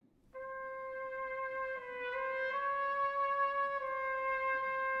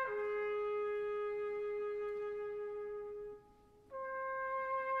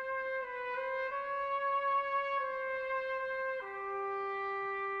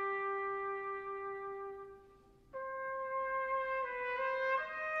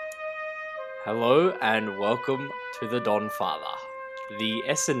Hello and welcome to the Don Father, the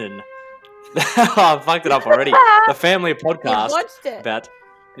Essendon. I fucked it up already. The family podcast watched it. about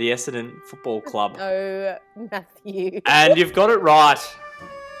the Essendon Football Club. No, Matthew. And you've got it right.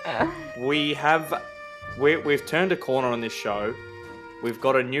 We've turned a corner on this show. We've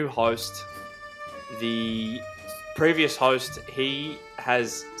got a new host. The previous host, he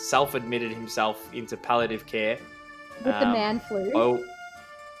has self-admitted himself into palliative care. With the man flu.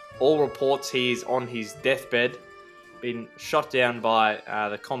 All reports he is on his deathbed, been shot down by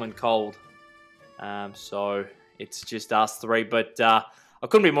the common cold. So it's just us three. But I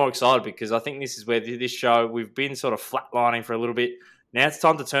couldn't be more excited because I think this is where this show, we've been sort of flatlining for a little bit. Now it's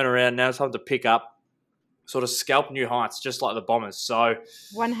time to turn around. Now it's time to pick up, sort of scalp new heights, just like the Bombers. So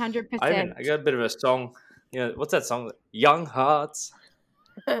 100%. I got a bit of a song. You know, what's that song? Young Hearts,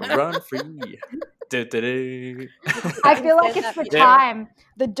 Run Free. I feel like it's the time.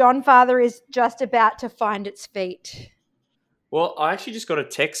 The Don Father is just about to find its feet. Well, I actually just got a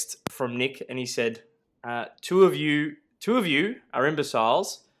text from Nick, and he said, two of you are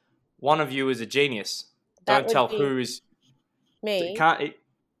imbeciles. One of you is a genius. Don't tell who is me. Can't.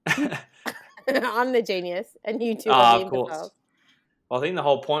 I'm the genius, and you two are the imbeciles. Course. Well, I think the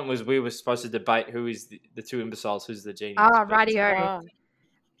whole point was we were supposed to debate who is the two imbeciles, who's the genius. Oh, rightio.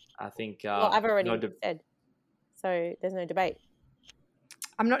 I think. Well, I've already said, so there's no debate.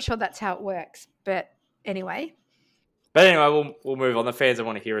 I'm not sure that's how it works, but anyway. But anyway, we'll move on. The fans don't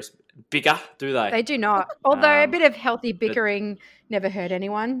want to hear us bicker, do they? They do not. Although a bit of healthy bickering never hurt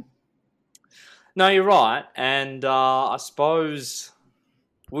anyone. No, you're right. And I suppose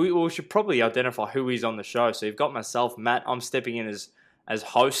we should probably identify who is on the show. So you've got myself, Matt. I'm stepping in as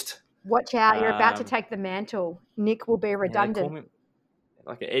host. Watch out. You're about to take the mantle. Nick will be redundant. Yeah,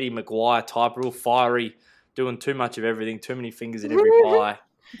 like an Eddie Maguire type, real fiery, doing too much of everything, too many fingers in every pie.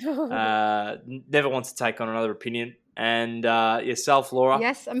 Never wants to take on another opinion. And yourself, Laura.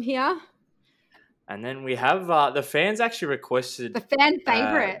 Yes, I'm here. And then we have the fans actually requested... The fan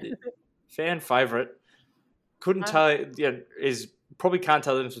favourite. Fan favourite. Couldn't tell you, probably can't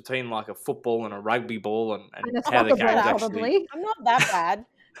tell the difference between like a football and a rugby ball and how the game's actually... I'm not that bad.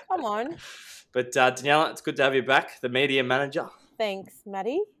 Come on. But Daniela, it's good to have you back, the media manager. Thanks,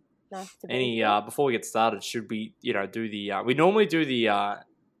 Maddie. Nice to be here. Before we get started, should we, do the... we normally do the,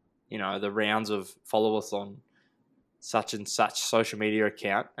 the rounds of follow us on such and such social media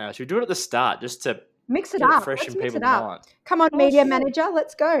account. Should we do it at the start just to mix it up? Freshen Let's mix people's it up. minds? Come on, media manager,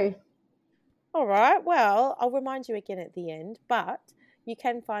 let's go. All right. Well, I'll remind you again at the end, but you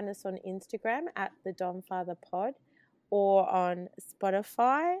can find us on Instagram at the Don Father Pod or on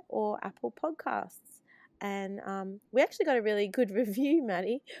Spotify or Apple Podcasts. And we actually got a really good review,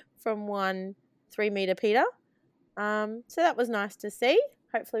 Maddie, from one 3 Meter Peter. So that was nice to see.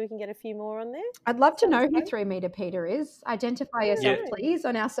 Hopefully we can get a few more on there. I'd love to know who 3 Meter Peter is. Identify yourself, please,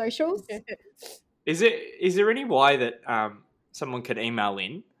 on our socials. Is there any way that someone could email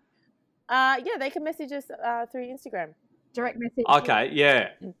in? Yeah, they can message us through Instagram. Direct message. Okay, yeah.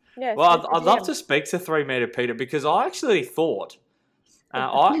 Yeah. Well, I'd love to speak to 3 Meter Peter because I actually thought...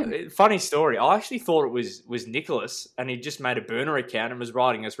 funny story. I actually thought it was Nicholas, and he just made a burner account and was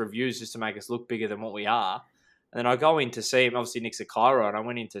writing us reviews just to make us look bigger than what we are. And then I go in to see him. Obviously, Nick's a Cairo, and I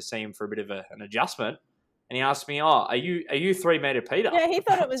went in to see him for a bit of an adjustment. And he asked me, "Oh, are you 3 Meter Peter?" Yeah, he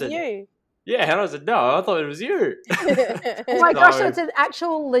thought it was you. Yeah, and I said, "No, I thought it was you." Oh my gosh, so it's an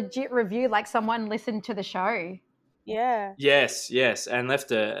actual legit review, like someone listened to the show. Yeah. Yes, and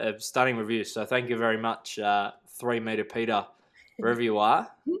left a stunning review. So thank you very much, 3 Meter Peter. Wherever you are,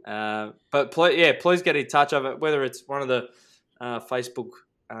 but please get in touch of it. Whether it's one of the Facebook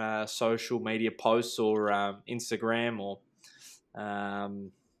social media posts or Instagram, or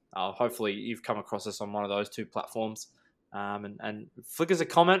hopefully you've come across us on one of those two platforms. And flick us a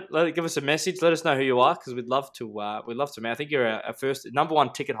comment, give us a message, let us know who you are because we'd love to. I think you're a first number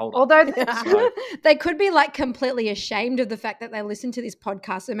one ticket holder. Although they could be like completely ashamed of the fact that they listen to this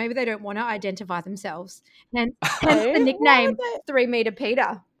podcast, so maybe they don't want to identify themselves. And hence the nickname 3 Meter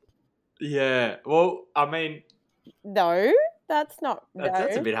Peter. Yeah, well, I mean, no, that's not.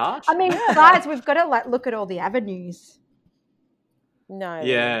 That's a bit harsh. I mean, guys, we've got to look at all the avenues. No.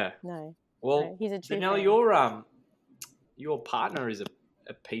 Yeah. No. Well, no, he's a true Daniela, your partner is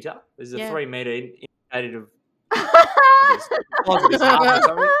a Peter. There's a 3 meter indicated of.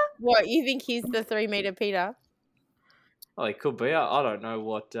 What, you think he's the 3 Meter Peter? Oh, he could be. I don't know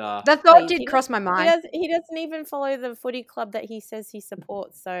what. That thought did cross my mind. He doesn't even follow the footy club that he says he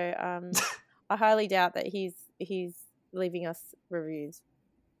supports. So I highly doubt that he's leaving us reviews.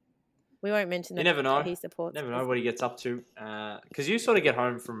 We won't mention You the never know. he supports. Never know what he gets up to. Because you sort of get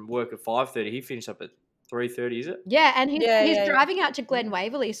home from work at 5:30. He finished up at 3:30, is it? Yeah, and he's Yeah. driving out to Glen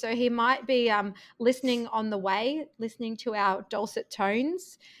Waverley, so he might be listening on the way, listening to our dulcet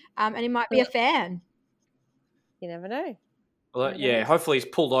tones, and he might be a fan. You never know. Well, yeah, hopefully he's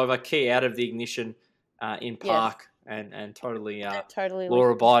pulled over, key out of the ignition in park and totally totally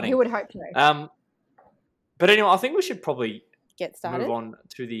law-abiding. He would hope so. But anyway, I think we should probably get started. Move on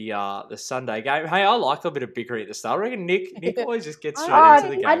to the Sunday game. Hey, I like a bit of bickering at the start. I reckon Nick always just gets straight into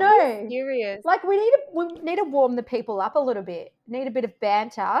the game. I know. Serious. Like we need to warm the people up a little bit. Need a bit of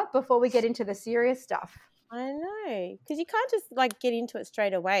banter before we get into the serious stuff. I know, because you can't just like get into it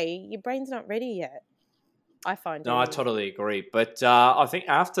straight away. Your brain's not ready yet. I find. No, I totally agree. But I think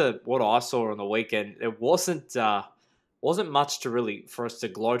after what I saw on the weekend, it wasn't much to really for us to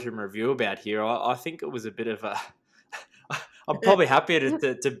gloat and review about here. I think it was a bit of a. I'm probably happier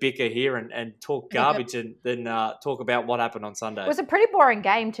to bicker here and talk garbage than talk about what happened on Sunday. It was a pretty boring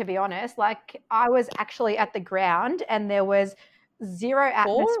game, to be honest. Like, I was actually at the ground and there was zero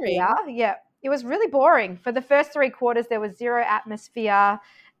atmosphere. Boring. Yeah, it was really boring. For the first 3 quarters, there was zero atmosphere.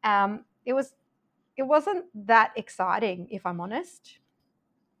 It wasn't that exciting, if I'm honest.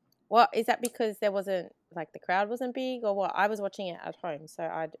 What is that? Because there wasn't like the crowd wasn't big, or what? I was watching it at home, so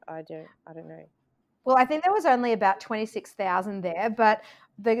I don't know. Well, I think there was only about 26,000 there, but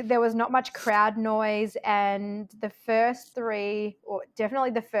there was not much crowd noise, and the first 3, or definitely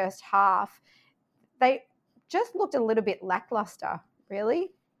the first half, they just looked a little bit lackluster,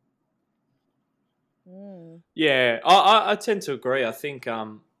 really. Yeah, I tend to agree. I think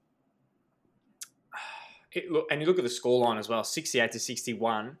and you look at the scoreline as well,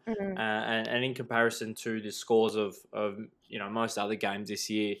 68-61, and in comparison to the scores of most other games this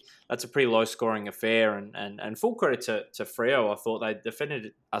year, that's a pretty low scoring affair. And full credit to Freo. I thought they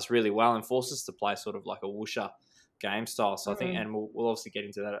defended us really well and forced us to play sort of like a whoosher game style. So I think, and we'll obviously get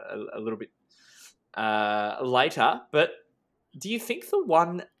into that a little bit later. But do you think the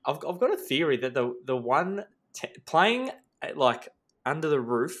one I've got a theory that the one playing like under the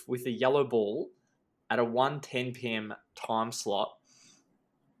roof with the yellow ball at a 1:10 p.m. time slot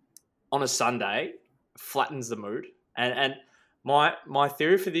on a Sunday flattens the mood. And my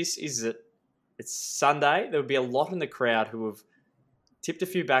theory for this is that it's Sunday. There would be a lot in the crowd who have tipped a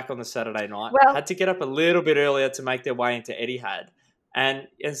few back on the Saturday night, had to get up a little bit earlier to make their way into Etihad. And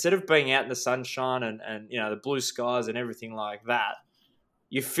instead of being out in the sunshine and the blue skies and everything like that,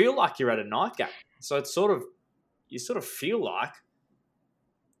 you feel like you're at a night game. So it's you sort of feel like,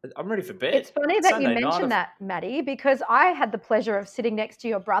 I'm ready for bed. It's funny that you mentioned that, Maddie, because I had the pleasure of sitting next to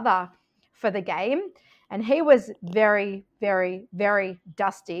your brother for the game, and he was very, very, very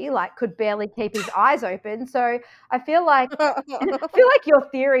dusty, like could barely keep his eyes open. So I feel like your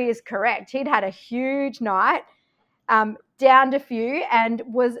theory is correct. He'd had a huge night, downed a few, and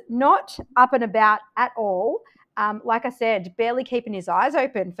was not up and about at all. Like I said, barely keeping his eyes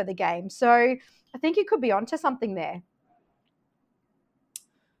open for the game. So I think you could be onto something there.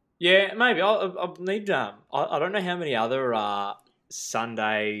 Yeah, maybe. I'll need. I don't know how many other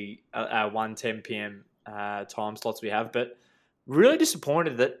Sunday 1:10 p.m. Time slots we have, but really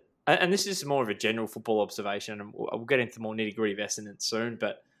disappointed that. And this is more of a general football observation, and we'll get into more nitty gritty of Essendon soon.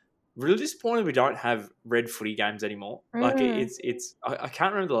 But really disappointed we don't have red footy games anymore. Like it's. I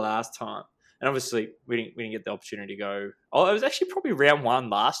can't remember the last time, and obviously we didn't get the opportunity to go. Oh, it was actually probably round 1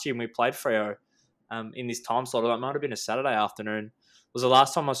 last year when we played Freo in this time slot. It might have been a Saturday afternoon. Was the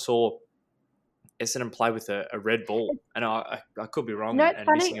last time I saw Essendon play with a red ball, and I could be wrong. No,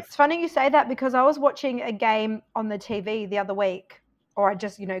 it's funny you say that, because I was watching a game on the TV the other week, or I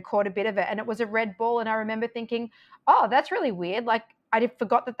just caught a bit of it, and it was a red ball, and I remember thinking, oh, that's really weird. Like I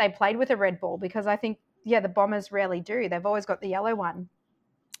forgot that they played with a red ball, because I think the Bombers rarely do. They've always got the yellow one.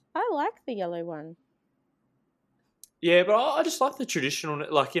 I like the yellow one. Yeah, but I just like the traditional,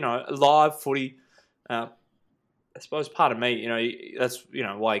 live footy. I suppose part of me, that's,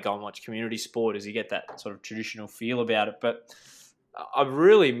 why you go and watch community sport, is you get that sort of traditional feel about it. But I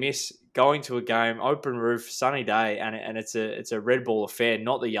really miss going to a game, open roof, sunny day, and it's a red ball affair,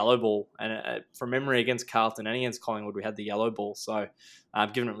 not the yellow ball. And from memory, against Carlton and against Collingwood, we had the yellow ball. So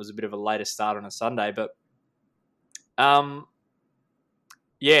given it was a bit of a later start on a Sunday, but no,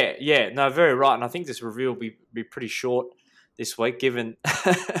 very right. And I think this review will be pretty short this week, given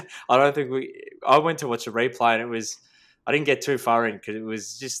I went to watch a replay and I didn't get too far in because it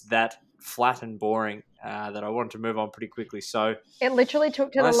was just that flat and boring that I wanted to move on pretty quickly. So it literally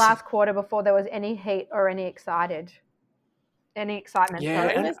took to the last quarter before there was any heat or any excitement. Yeah, I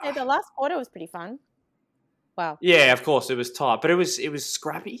was going to say the last quarter was pretty fun. Wow. Yeah, of course, it was tight, but it was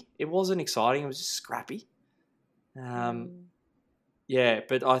scrappy. It wasn't exciting. It was just scrappy. Yeah,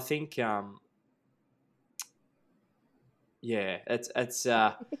 but I think yeah, it's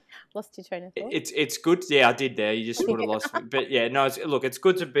Lost your train of thought. it's good. Yeah, I did there. You just would have lost me. But yeah, no. It's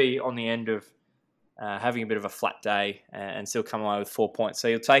good to be on the end of having a bit of a flat day and still come away with 4 points. So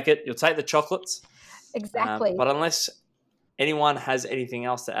you'll take it. You'll take the chocolates. Exactly. But unless anyone has anything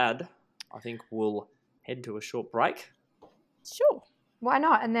else to add, I think we'll head to a short break. Sure. Why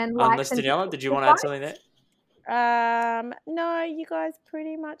not? And then Unless Daniela, did you want to add something there? No, you guys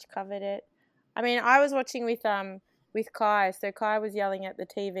pretty much covered it. I mean, I was watching with Kai, so Kai was yelling at the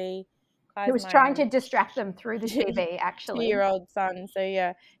TV. He was trying to distract them through the TV, actually. 2-year-old son. So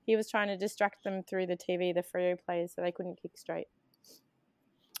yeah, he was trying to distract them through the TV, the Freo players, so they couldn't kick straight.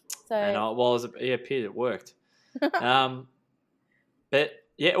 So And it appeared it worked. But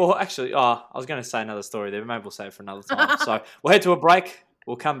yeah, well, actually, I was going to say another story there, but maybe we'll save it for another time. So we'll head to a break.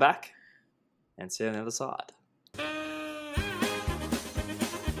 We'll come back and see you on the other side.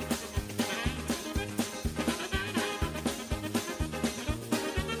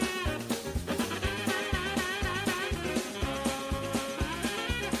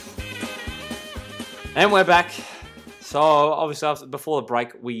 And we're back. So obviously, before the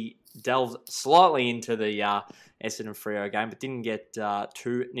break, we delved slightly into the Essendon Freo game, but didn't get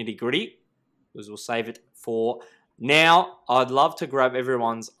too nitty gritty, because we'll save it for now. I'd love to grab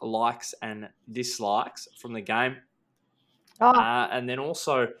everyone's likes and dislikes from the game, and then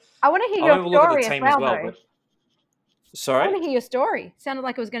also I want to hear your story as well. But... Sorry, I want to hear your story. Sounded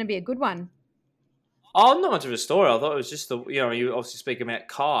like it was going to be a good one. Oh, not much of a story. I thought it was just you obviously speak about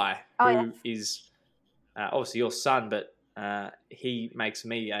Kai, who is obviously your son, but he makes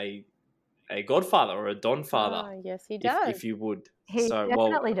me a godfather or a Don father. Oh, yes, he does. If you would. He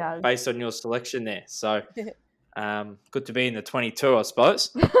definitely does. Based on your selection there. So good to be in the 22, I suppose.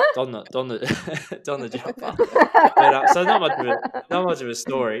 Don the jumper. But, so not much of a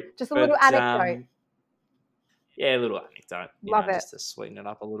story. Just a little anecdote. Yeah, a little anecdote. Love it. Just to sweeten it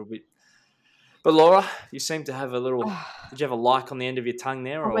up a little bit. But Laura, you seem to have a little... Did you have a like on the end of your tongue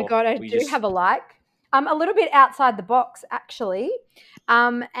there? Oh my God, I do have a like. A little bit outside the box, actually.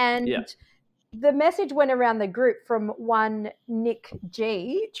 The message went around the group from one Nick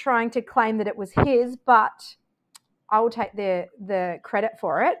G trying to claim that it was his, but I will take the credit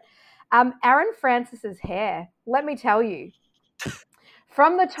for it. Aaron Francis's hair, let me tell you,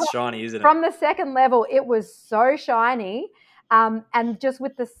 from the top, it's shiny, isn't it? From the second level, it was so shiny. And just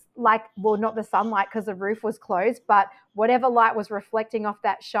with this, not the sunlight because the roof was closed, but whatever light was reflecting off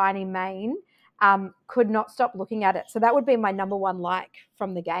that shiny mane, could not stop looking at it. So that would be my number one like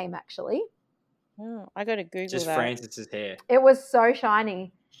from the game, actually. Oh, I got to Google just that. Francis's hair. It was so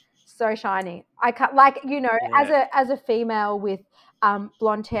shiny, so shiny. I cut as a female with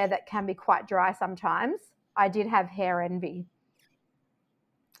blonde hair that can be quite dry sometimes. I did have hair envy.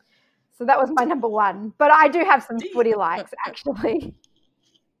 So that was my number one. But I do have some footy likes, actually.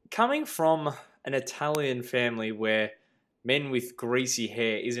 Coming from an Italian family where men with greasy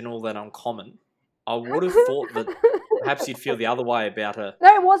hair isn't all that uncommon, I would have thought that perhaps you'd feel the other way about her.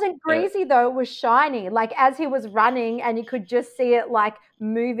 No, it wasn't greasy though. It was shiny. Like as he was running and you could just see it like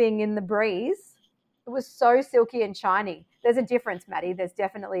moving in the breeze. It was so silky and shiny. There's a difference, Maddie. There's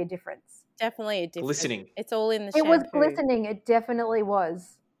definitely a difference. Definitely a difference. Glistening. It's all in the shampoo. It was glistening. It definitely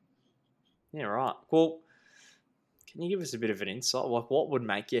was. Yeah, right. Well, can you give us a bit of an insight? Like, what would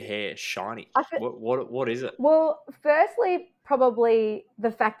make your hair shiny? What is it? Well, firstly, probably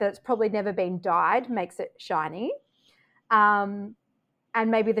the fact that it's probably never been dyed makes it shiny. And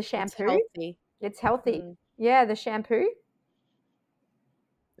maybe the shampoo. It's healthy. Yeah, the shampoo.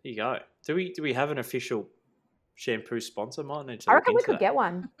 There you go. Do we have an official shampoo sponsor? Might need to I reckon we could get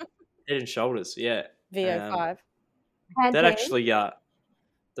one. Head and Shoulders, yeah. VO5. That actually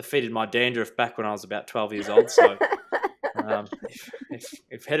defeated my dandruff back when I was about 12 years old. So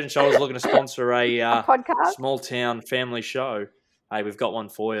if Head and Shoulders looking to sponsor a podcast, small town family show, hey, we've got one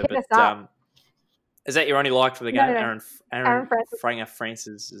for you. Hit us up. Is that your only like for the game? No. Aaron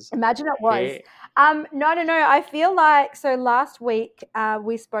Francis. Imagine it was. No. I feel like, so last week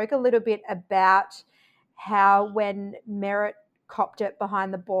we spoke a little bit about how when Merritt copped it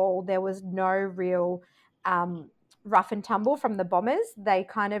behind the ball, there was no real rough and tumble from the Bombers. They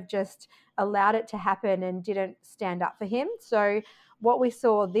kind of just allowed it to happen and didn't stand up for him. So what we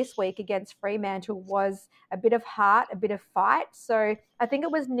saw this week against Fremantle was a bit of heart, a bit of fight. So I think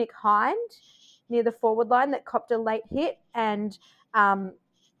it was Nick Hind near the forward line that copped a late hit, and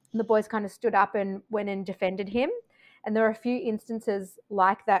the boys kind of stood up and went and defended him. And there were a few instances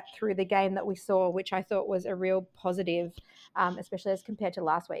like that through the game that we saw, which I thought was a real positive, especially as compared to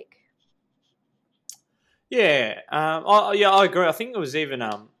last week. Yeah, I agree. I think it was even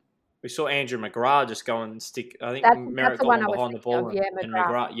we saw Andrew McGrath just go and stick. I think That's Merritt the got one one I was behind the thinking of. ball, Yeah, and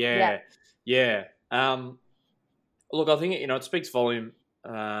McGrath. McGrath, yeah. Look, I think it speaks volume.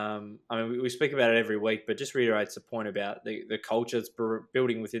 I mean, we speak about it every week, but just reiterates the point about the culture that's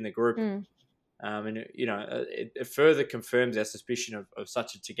building within the group. Mm. And it further confirms our suspicion of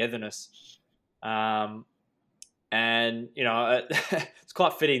such a togetherness. And it's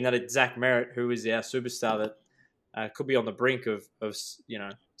quite fitting that it's Zach Merritt, who is our superstar, that could be on the brink of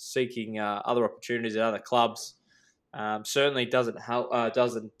seeking other opportunities at other clubs. Certainly doesn't help. What's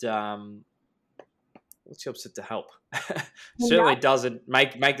the opposite to help? Certainly doesn't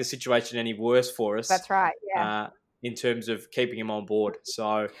make the situation any worse for us. That's right. Yeah. In terms of keeping him on board.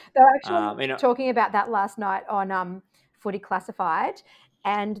 So they were actually talking about that last night on Footy Classified,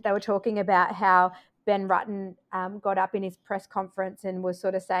 and they were talking about how Ben Rutten got up in his press conference and was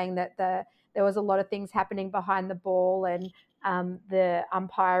sort of saying that there was a lot of things happening behind the ball and the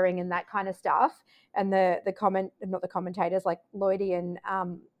umpiring and that kind of stuff. And not the commentators like Lloydie and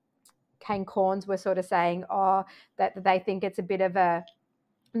Kane Corns were sort of saying, that they think it's a bit of a,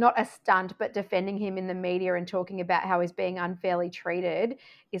 not a stunt, but defending him in the media and talking about how he's being unfairly treated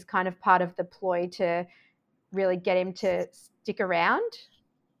is kind of part of the ploy to really get him to stick around.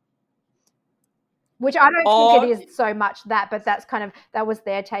 Which I don't think it is so much that, but that was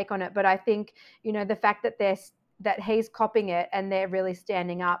their take on it. But I think, the fact that he's copying it and they're really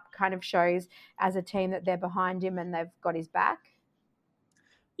standing up kind of shows as a team that they're behind him and they've got his back.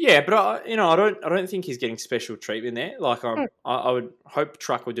 Yeah, but I don't think he's getting special treatment there. Like I would hope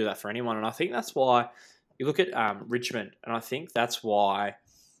Truck would do that for anyone, and I think that's why you look at Richmond, and I think that's why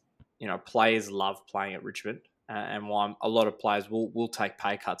players love playing at Richmond, and why a lot of players will take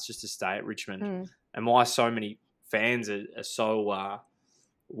pay cuts just to stay at Richmond, and why so many fans are so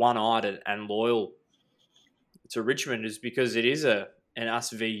one-eyed and loyal to Richmond is because it is an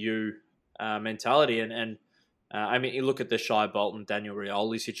us v you mentality, and I mean, you look at the Shai Bolton, Daniel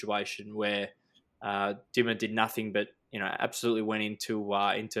Rioli situation where Dimmer did nothing but absolutely went into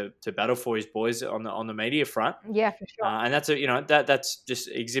battle for his boys on the media front. Yeah, for sure. And that's that's just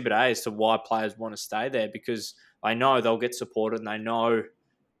exhibit A as to why players want to stay there, because they know they'll get supported and they know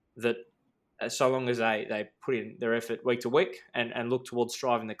that so long as they put in their effort week to week and look towards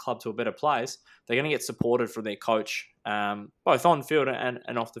driving the club to a better place, they're going to get supported from their coach, both on field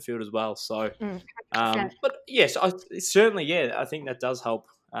and off the field as well. So, but yes, I think that does help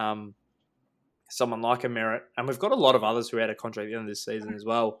someone like a Merritt, and we've got a lot of others who had a contract at the end of this season as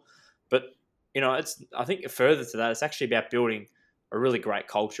well. But I think further to that, it's actually about building a really great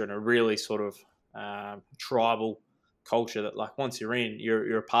culture and a really sort of tribal culture that, like, once you're in,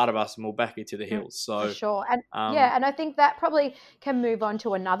 you're a part of us and we'll back you to the hills. So for sure. And and I think that probably can move on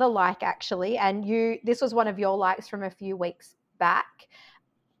to another like, actually, and this was one of your likes from a few weeks back,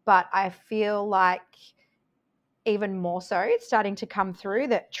 but I feel like even more so it's starting to come through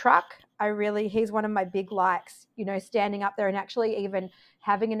that Truck, he's one of my big likes, standing up there and actually even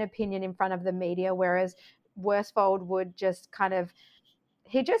having an opinion in front of the media, whereas Worsfold would just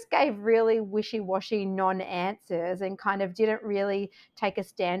he just gave really wishy-washy non-answers and kind of didn't really take a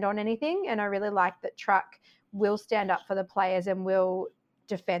stand on anything. And I really like that Truck will stand up for the players and will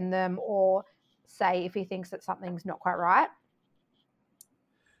defend them or say if he thinks that something's not quite right.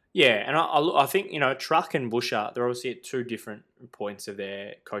 Yeah, and I think, Truck and Busher, they're obviously at two different points of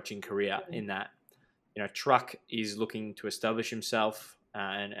their coaching career in that, Truck is looking to establish himself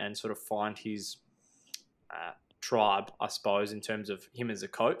and sort of find his tribe, I suppose, in terms of him as a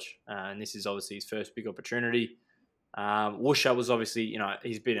coach. And this is obviously his first big opportunity. Woosha was obviously,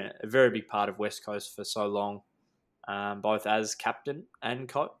 he's been a very big part of West Coast for so long, both as captain and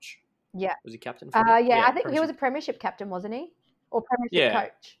coach. Yeah. Was he captain? I think he was a premiership captain, wasn't he? Or premiership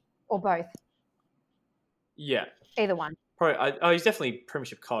coach? Or both? Yeah. Either one. Probably, he's definitely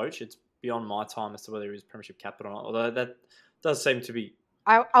premiership coach. It's beyond my time as to whether he was premiership captain or not, although that does seem to be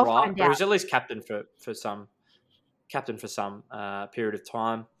I'll right. Find but out. He was at least captain for some period of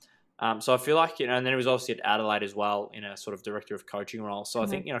time. So I feel like, and then he was obviously at Adelaide as well in a sort of director of coaching role. So I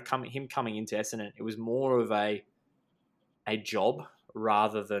think, him coming into Essendon, it was more of a job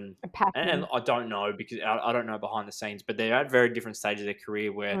rather than a passion. And I don't know, because I don't know behind the scenes, but they're at very different stages of their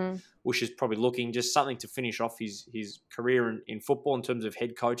career where Wish is probably looking just something to finish off his career in football in terms of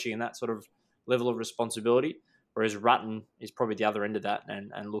head coaching and that sort of level of responsibility. whereas Rutten is probably the other end of that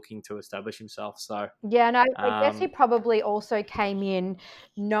and looking to establish himself. So yeah, and I guess he probably also came in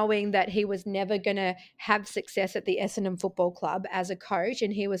knowing that he was never going to have success at the Essendon Football Club as a coach,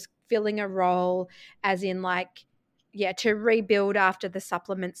 and he was filling a role as in to rebuild after the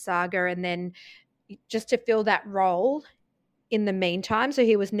supplement saga and then just to fill that role in the meantime. So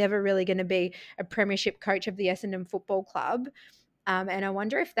he was never really going to be a premiership coach of the Essendon Football Club. And I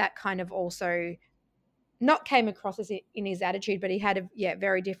wonder if that kind of also not came across as in his attitude, but he had a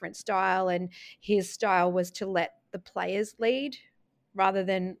very different style, and his style was to let the players lead rather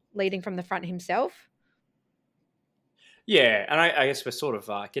than leading from the front himself. Yeah, and I guess we're sort of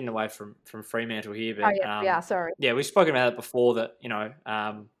getting away from Fremantle here, but sorry. Yeah, we've spoken about it before that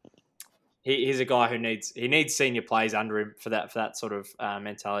he's a guy who needs senior players under him for that sort of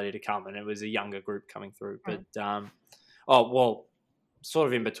mentality to come, and it was a younger group coming through, but sort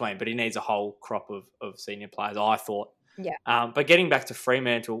of in between, but he needs a whole crop of senior players, I thought. Yeah. But getting back to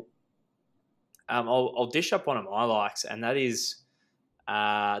Fremantle, I'll dish up one of my likes, and that is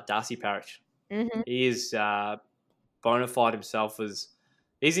Darcy Parish. Mm-hmm. He is bona fide himself as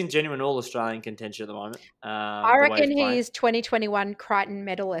he's in genuine All-Australian contention at the moment. I reckon he's 2021 Crichton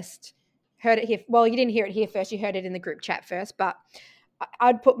medalist. Heard it here. Well, you didn't hear it here first. You heard it in the group chat first, but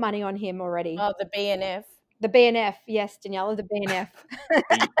I'd put money on him already. Oh, the BNF. The BNF, yes, Daniela, the BNF.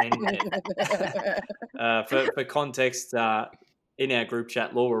 For context, in our group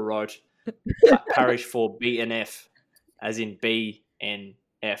chat, Laura wrote Parish for BNF, as in BNF,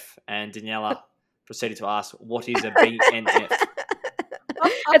 and Daniela proceeded to ask, what is a BNF?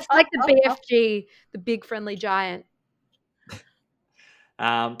 It's like the BFG, the big friendly giant.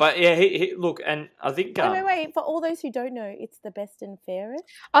 But yeah, he look, and I think wait. For all those who don't know, it's the best and fairest.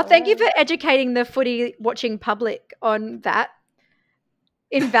 Oh, thank you for educating the footy watching public on that.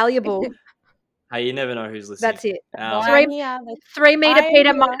 Invaluable. Hey, you never know who's listening. That's it. 3 meter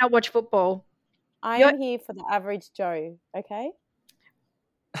Peter might not watch football. I am here for the average Joe. Okay.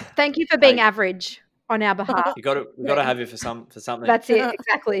 Thank you for being average on our behalf. We got to have you for something. That's it,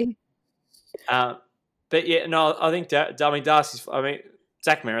 exactly. But yeah, no, I think Darcy's.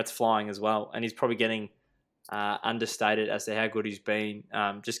 Zach Merritt's flying as well, and he's probably getting understated as to how good he's been,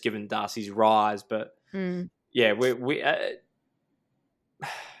 just given Darcy's rise. But yeah,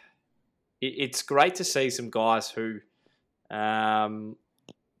 it's great to see some guys who,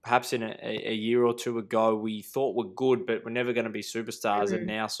 perhaps in a year or two ago we thought were good, but were never going to be superstars, and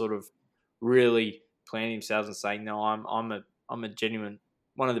now sort of really planting themselves and saying, "No, I'm a genuine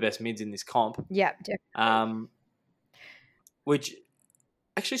one of the best mids in this comp." Yeah, definitely. Which.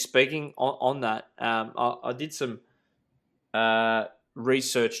 Actually, speaking on that, I did some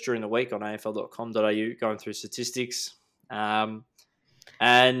research during the week on afl.com.au, going through statistics, and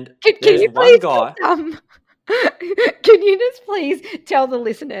there's one guy. Can you just please tell the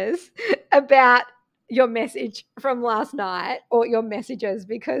listeners about your message from last night, or your messages,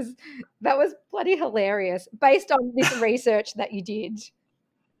 because that was bloody hilarious based on this research that you did.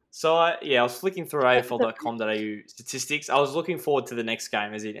 So, I was flicking through afl.com.au statistics. I was looking forward to the next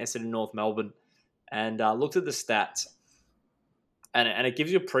game, as in Essendon North Melbourne, and looked at the stats. And it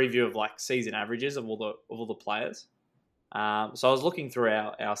gives you a preview of like season averages of all the players. So I was looking through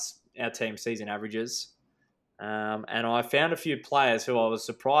our team's season averages, and I found a few players who I was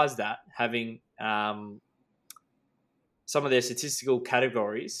surprised at having some of their statistical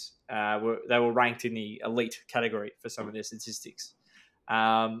categories. They were ranked in the elite category for some of their statistics.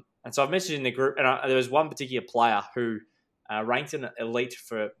 And so I've messaged in the group, and there was one particular player who ranked in elite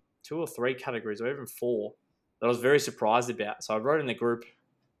for 2 or 3 categories, or even 4, that I was very surprised about. So I wrote in the group,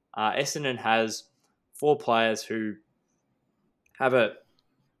 Essendon has 4 players who have a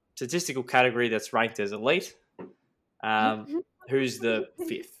statistical category that's ranked as elite, who's the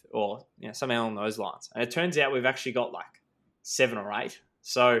 5th, or something along those lines. And it turns out we've actually got like 7 or 8.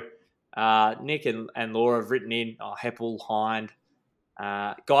 So Nick and Laura have written in Heppel, Hind,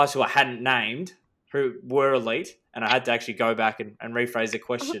 guys who I hadn't named who were elite, and I had to actually go back and rephrase the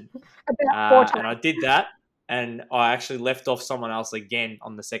question. And I did that, and I actually left off someone else again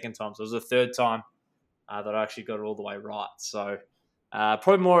on the second time. So it was the third time that I actually got it all the way right. So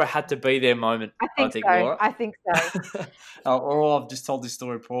probably more a had to be there moment, I think so. Laura. I think so. Or I've just told this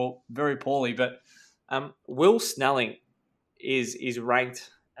story very poorly. But Will Snelling is ranked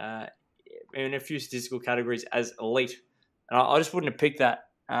in a few statistical categories as elite. And I just wouldn't have picked that.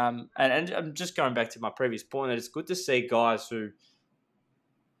 And I'm just going back to my previous point that it's good to see guys who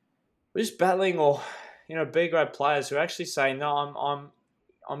are just battling, or B grade players who actually say, no,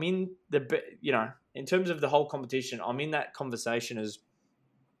 I'm in the in terms of the whole competition, I'm in that conversation as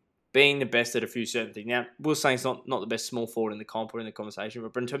being the best at a few certain things. Now, Will Saint's not the best small forward in the comp or in the conversation,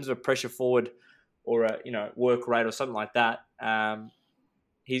 but in terms of a pressure forward or a work rate or something like that,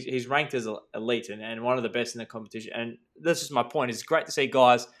 he's ranked as elite and one of the best in the competition. And that's just my point. It's great to see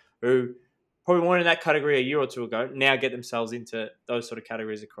guys who probably weren't in that category a year or two ago now get themselves into those sort of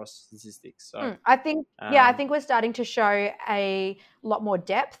categories across statistics. So I think we're starting to show a lot more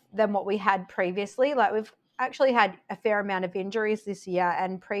depth than what we had previously. Like we've actually had a fair amount of injuries this year,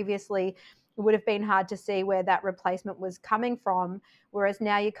 and previously it would have been hard to see where that replacement was coming from. Whereas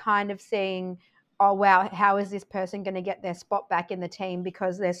now you're kind of seeing, oh wow, how is this person going to get their spot back in the team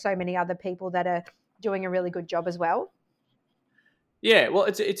because there's so many other people that are doing a really good job as well. Yeah, well,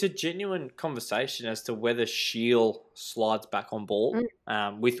 it's a genuine conversation as to whether Shield slides back on ball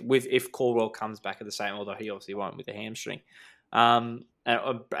with if Corwell comes back at the same, although he obviously won't with the hamstring. And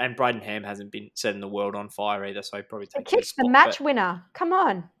Braden Ham hasn't been setting the world on fire either, so he probably takes his spot. The match winner. Come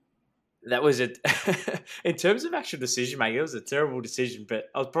on. That was it. In terms of actual decision making, it was a terrible decision, but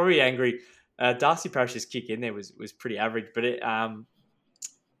I was probably angry. Darcy Parish's kick in there was pretty average, but it but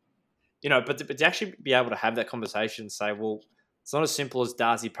to actually be able to have that conversation and say, well, it's not as simple as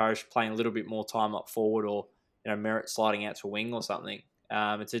Darcy Parish playing a little bit more time up forward or Merritt sliding out to wing or something.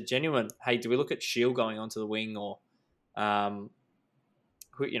 It's a genuine, hey, do we look at Shield going onto the wing or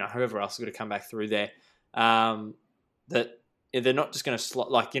whoever else is going to come back through there? That they're not just going to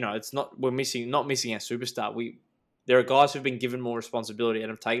it's not not missing our superstar. There are guys who've been given more responsibility and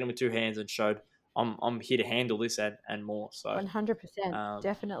have taken them with two hands and showed I'm here to handle this and more. So 100%,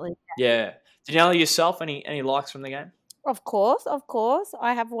 definitely. Yeah, Daniela, yourself, any likes from the game? Of course.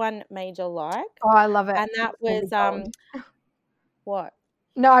 I have one major like. Oh, I love it. And that was what?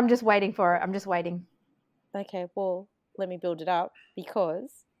 No, I'm just waiting for it. I'm just waiting. Okay, well, let me build it up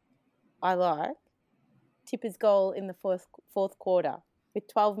because I like Tipper's goal in the fourth quarter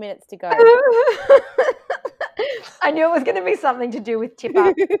with 12 minutes to go. I knew it was going to be something to do with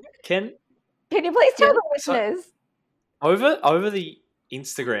Tipper. Can you please tell the listeners? Over the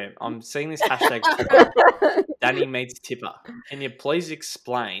Instagram, I'm seeing this hashtag Tipper. Danny meets Tipper. Can you please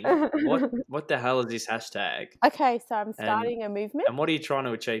explain what the hell is this hashtag? Okay, so I'm starting a movement. And what are you trying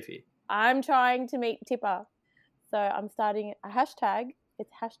to achieve here? I'm trying to meet Tipper. So I'm starting a hashtag.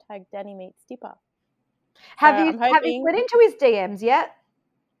 It's hashtag Danny meets Tipper. Have you slid into his DMs yet?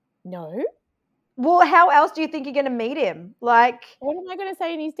 No. Well, how else do you think you're going to meet him? Like, what am I going to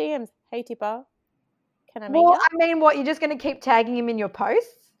say in his DMs? Hey, Tipper, can I meet you? Well, I mean, what, you're just going to keep tagging him in your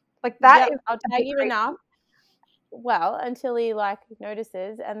posts? Like that? Yep, I'll tag him enough. Well, until he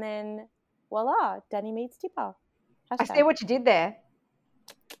notices, and then voila, Danny meets Tipper. Hashtag. I see what you did there.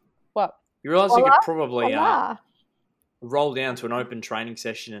 What? You realise you could probably roll down to an open training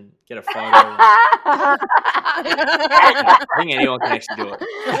session and get a photo. I think anyone can actually do it.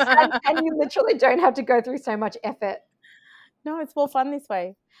 And you literally don't have to go through so much effort. No, it's more fun this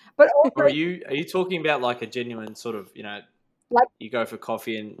way. But also, or are you talking about like a genuine sort of, like you go for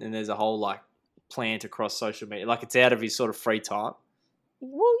coffee and there's a whole plant across social media, like it's out of his sort of free time?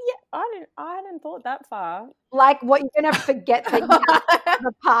 Well, yeah, I hadn't thought that far. Like what, you're going to forget that you have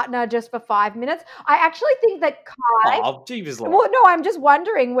a partner just for 5 minutes? I actually think that Kai... Oh, Jesus. Well, no, I'm just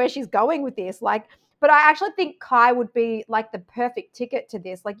wondering where she's going with this. But I actually think Kai would be the perfect ticket to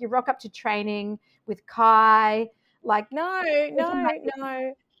this. You rock up to training with Kai. No. Oh, I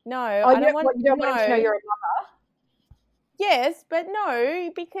don't want him to know you're a mother. Yes, but no,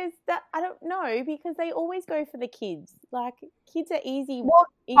 because because they always go for the kids. Kids are easy. Well,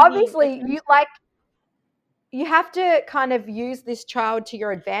 obviously, you have to kind of use this child to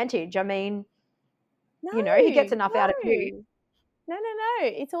your advantage. I mean, he gets enough out of you. No.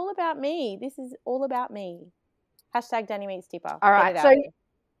 It's all about me. This is all about me. Hashtag Danny meets Tipper. All right.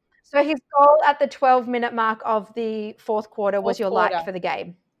 So his goal at the 12-minute mark of the fourth quarter was your like for the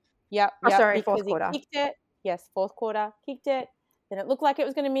game. Yep. Sorry, fourth quarter. He kicked it. Yes, fourth quarter, kicked it. Then it looked like it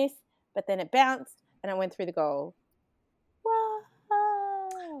was going to miss, but then it bounced and it went through the goal. Wow.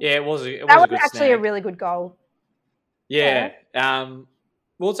 Yeah, it was a good actually snag. A really good goal. Yeah.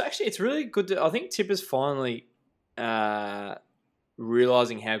 Well, it's really good. I think Tipper's finally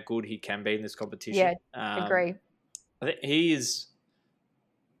realising how good he can be in this competition. Yeah, agree. I think he is...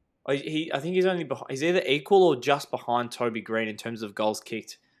 I think he's only he's either equal or just behind Toby Green in terms of goals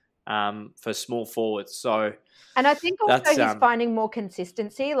kicked for small forwards. So, and I think also he's finding more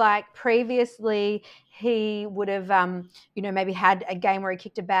consistency. Previously, he would have maybe had a game where he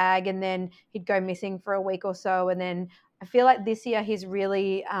kicked a bag and then he'd go missing for a week or so. And then I feel like this year he's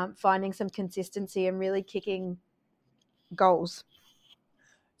really finding some consistency and really kicking goals.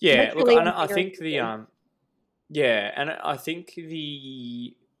 Yeah, look, I think the and I think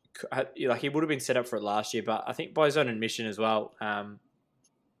the he would have been set up for it last year, but I think by his own admission as well,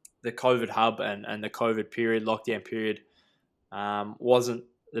 the COVID hub and the COVID period, lockdown period, wasn't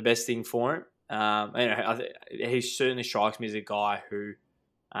the best thing for him. He certainly strikes me as a guy who,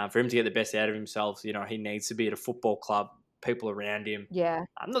 for him to get the best out of himself, he needs to be at a football club, people around him. Yeah.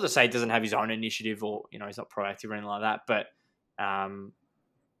 Not to say he doesn't have his own initiative or, he's not proactive or anything like that, but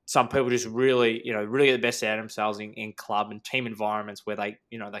some people just really get the best out of themselves in club and team environments where they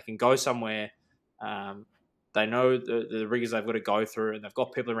can go somewhere. They know the rigors they've got to go through, and they've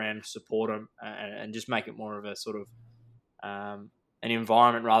got people around to support them and just make it more of a sort of an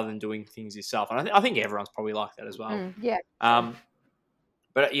environment rather than doing things yourself. And I think everyone's probably like that as well. Yeah.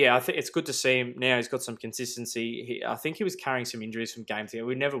 But yeah, I think it's good to see him now. He's got some consistency. I think he was carrying some injuries from games.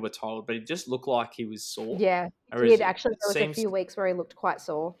 We never were told, but it just looked like he was sore. Yeah, he did actually. There was a few weeks where he looked quite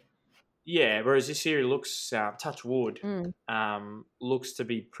sore. Yeah, whereas this year he looks, touch wood, looks to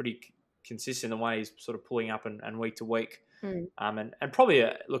be pretty consistent in the way he's sort of pulling up and week to week. And probably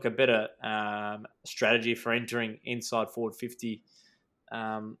a better strategy for entering inside forward 50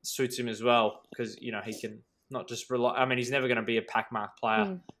 suits him as well, because he can not just rely. I mean, he's never going to be a pack mark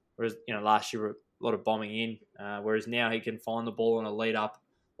player. Whereas last year a lot of bombing in, whereas now he can find the ball on a lead up,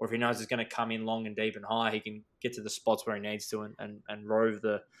 or if he knows it's going to come in long and deep and high, he can get to the spots where he needs to and rove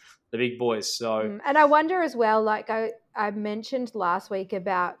the big boys. So and I wonder as well, like I mentioned last week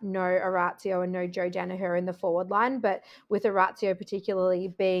about no Orazio and no Joe Danaher in the forward line, but with Orazio particularly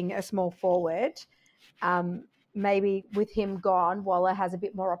being a small forward, maybe with him gone, Waller has a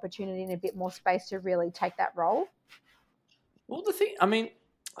bit more opportunity and a bit more space to really take that role. Well, the thing, I mean,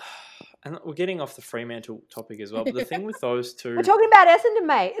 and we're getting off the Fremantle topic as well, but the thing with those two... We're talking about Essendon,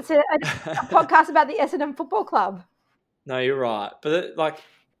 mate. It's a podcast about the Essendon Football Club. No, you're right. But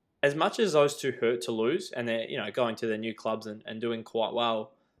as much as those two hurt to lose, and they're going to their new clubs and doing quite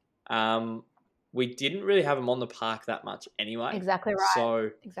well, we didn't really have them on the park that much anyway. Exactly right. So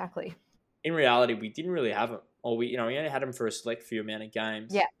exactly, in reality, we didn't really have them, or we only had them for a select few amount of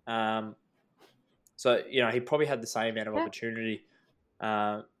games. Yeah. So he probably had the same amount of opportunity,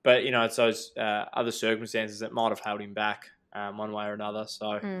 but it's those other circumstances that might have held him back one way or another.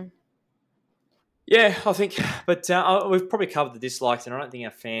 So. Yeah, I think, but we've probably covered the dislikes, and I don't think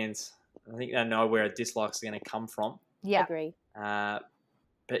our fans, I think they know where our dislikes are going to come from. Yeah, agree.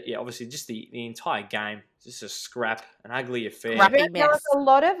 But yeah, obviously, just the entire game, just a scrap, an ugly affair. Scrappy mess. There was a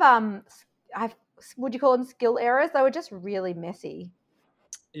lot of would you call them skill errors? They were just really messy.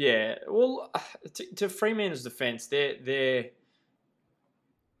 Yeah, well, to Fremantle's defence, they're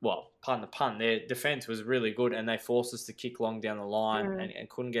well, pardon the pun, their defence was really good, and they forced us to kick long down the line and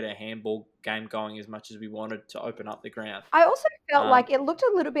couldn't get our handball game going as much as we wanted to open up the ground. I also felt like it looked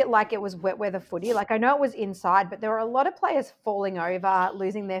a little bit like it was wet weather footy. Like, I know it was inside, but there were a lot of players falling over,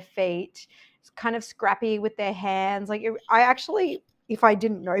 losing their feet, kind of scrappy with their hands. Like, I actually, if I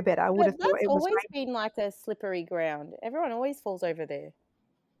didn't know better, I would have thought it was... That's always been like a slippery ground. Everyone always falls over there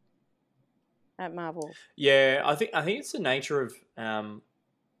at Marvel. Yeah, I think it's the nature of...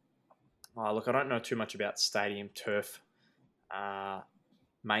 look, I don't know too much about stadium turf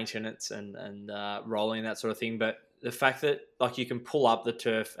maintenance and rolling and that sort of thing, but the fact that you can pull up the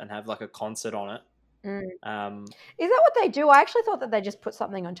turf and have a concert on it. Is that what they do? I actually thought that they just put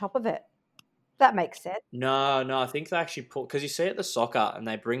something on top of it. That makes sense. No, I think they actually pull, because you see at the soccer and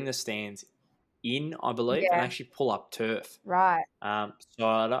they bring the stands in, I believe, and actually pull up turf. Right. So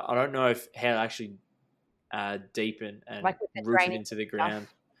I don't know how to actually deepen and root it into the ground.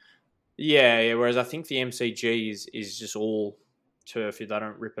 Yeah. Whereas I think the MCG is just all turf. If they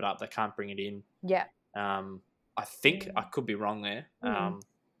don't rip it up, they can't bring it in. Yeah. I think I could be wrong there. I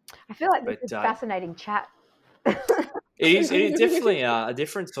feel like this is fascinating chat. It is definitely a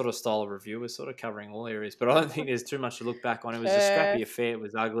different sort of style of review. We're sort of covering all areas, but I don't think there's too much to look back on. It was a scrappy affair. It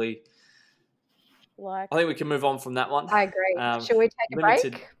was ugly. I think we can move on from that one. I agree. Shall we take a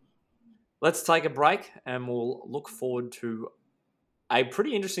break? Let's take a break, and we'll look forward to a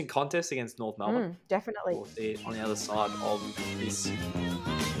pretty interesting contest against North Melbourne. Definitely. We'll see it on the other side of this.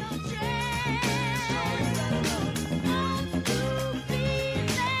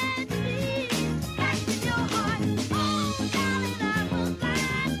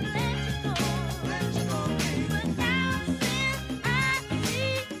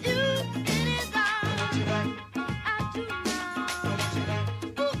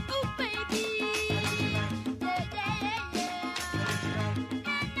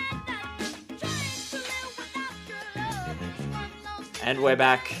 And we're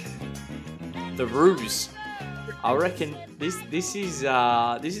back. The Roos. I reckon this is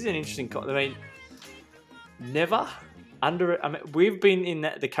an interesting. I mean, never I mean, we've been in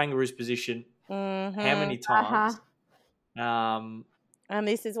the Kangaroos position Mm-hmm. how many times? And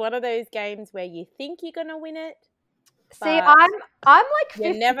this is one of those games where you think you're going to win it. See, but I'm like 50.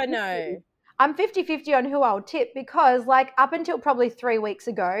 You never know. I'm 50-50 on who I'll tip because, like, up until probably 3 weeks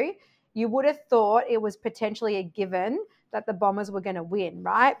ago, you would have thought it was potentially a given that the Bombers were going to win,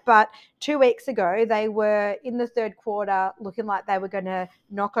 right? But 2 weeks ago, they were in the third quarter looking like they were going to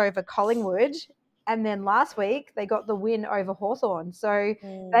knock over Collingwood. And then last week, they got the win over Hawthorn. So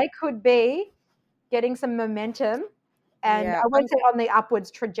they could be getting some momentum. And Yeah. I won't say on the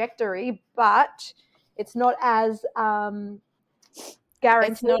upwards trajectory, but it's not as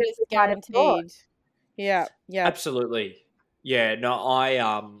guaranteed. It's not as guaranteed. Yeah. Absolutely. Yeah, no,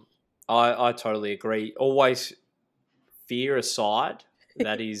 I totally agree. Always fear aside,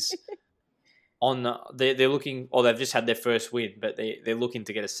 that is they're looking, or they've just had their first win, but they're looking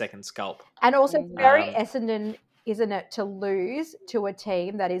to get a second scalp. And also very Essendon, isn't it, to lose to a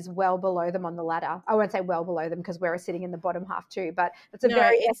team that is well below them on the ladder. I won't say well below them because we're sitting in the bottom half too, but it's it's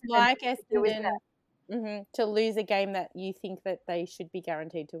Essendon like thing to do, isn't it? Essendon to lose a game that you think that they should be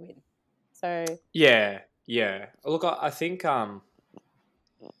guaranteed to win. So yeah. Look, I think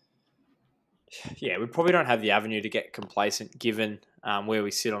we probably don't have the avenue to get complacent given where we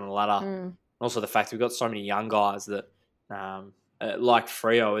sit on the ladder. Also, the fact we've got so many young guys that, like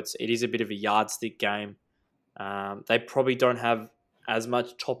Freo, it is a bit of a yardstick game. They probably don't have as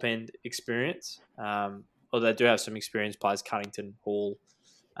much top end experience, or they do have some experienced players, Cunnington, Hall,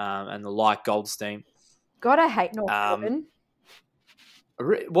 and the like, Goldstein. God, I hate North Melbourne.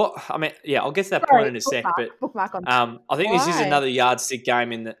 What I mean, I'll get to that point in a sec, but I think this is another yardstick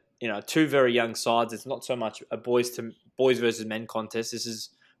game in that, two very young sides. It's not so much a boys versus men contest. This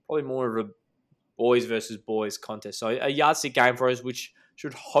is probably more of a boys versus boys contest. So a yardstick game for us, which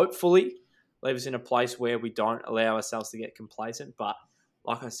should hopefully leave us in a place where we don't allow ourselves to get complacent. But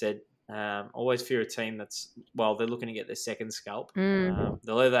like I said, always fear a team they're looking to get their second scalp. They'll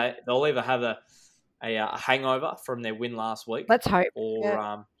either have a hangover from their win last week. Let's hope.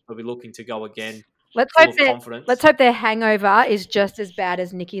 Or they'll be looking to go again. Let's hope their hangover is just as bad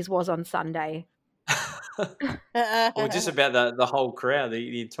as Nicky's was on Sunday. Or just about the whole crowd,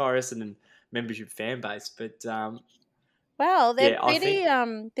 the entire Essendon membership fan base. But well, they're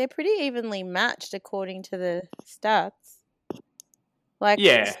pretty evenly matched according to the stats.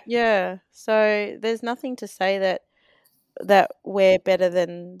 So there's nothing to say that we're better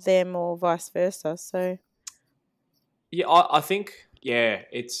than them or vice versa. So I think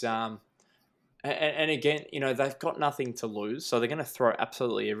it's and again, they've got nothing to lose, so they're going to throw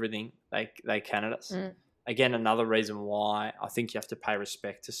absolutely everything they can at us. Again, another reason why I think you have to pay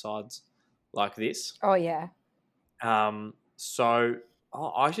respect to sides like this. Oh yeah. So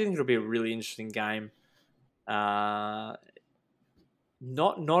I actually think it'll be a really interesting game. Not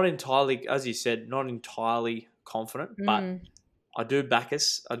entirely, as you said, not entirely confident, but I do back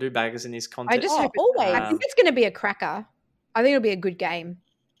us in this contest. I just hope I think it's going to be a cracker. I think it'll be a good game.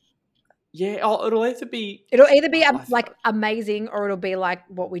 Yeah, it'll either be amazing, or it'll be like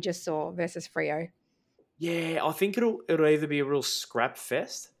what we just saw versus Freo. Yeah, I think it'll either be a real scrap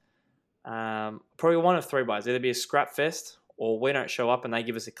fest. Probably one of three ways. Either be a scrap fest, or we don't show up and they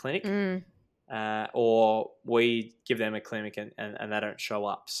give us a clinic, or we give them a clinic and they don't show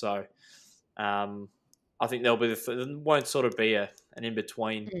up. So I think there'll be there won't sort of be an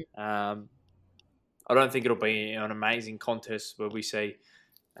in-between. I don't think it'll be an amazing contest where we see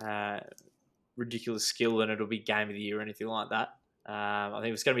ridiculous skill and it'll be game of the year or anything like that. I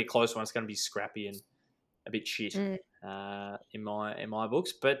think it's going to be a close one. It's going to be scrappy and a bit shit in my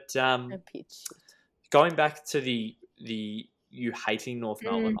books. But a bit shit. Going back to the you hating North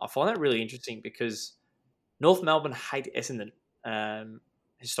Melbourne, I find that really interesting because North Melbourne hate Essendon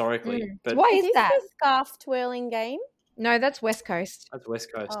historically. But why is that? The scarf twirling game? No, that's West Coast. That's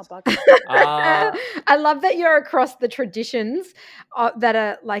West Coast. Oh, bugger. I love that you're across the traditions that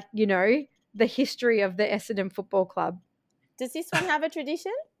are the history of the Essendon Football Club. Does this one have a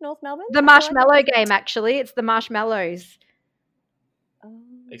tradition, North Melbourne? The marshmallow game, actually. It's the marshmallows.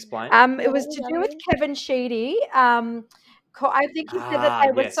 Explain. It was to do with Kevin Sheedy. I think he said that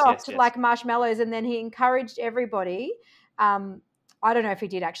they were soft like marshmallows, and then he encouraged everybody. I don't know if he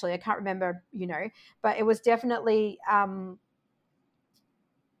did actually. I can't remember, but it was definitely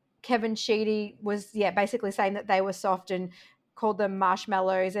Kevin Sheedy was, basically saying that they were soft and called them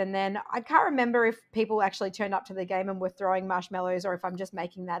marshmallows. And then I can't remember if people actually turned up to the game and were throwing marshmallows or if I'm just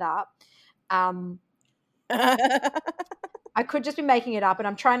making that up. I could just be making it up, and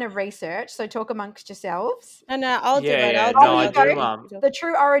I'm trying to research. So talk amongst yourselves. No, I'll do it. I do. The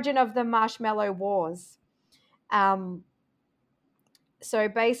true origin of the marshmallow wars. So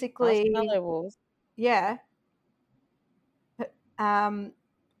basically, Marshmallow Wars. yeah.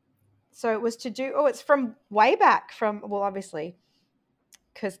 So it was to do. Oh, it's from way back from. Well, obviously,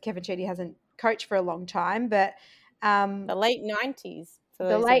 because Kevin Sheedy hasn't coached for a long time, but The late 90s. For the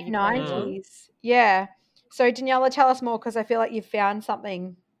those of late you playing along. 90s. Yeah. So Daniela, tell us more because I feel like you've found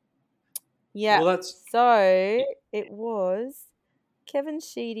something. Yeah. Well, that's So it was Kevin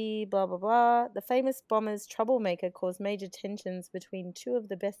Sheedy, blah, blah, blah. The famous Bombers troublemaker caused major tensions between two of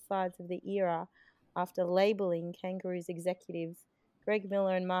the best sides of the era after labelling Kangaroos executives Greg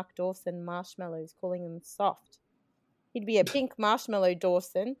Miller and Mark Dawson marshmallows, calling them soft. He'd be a pink marshmallow,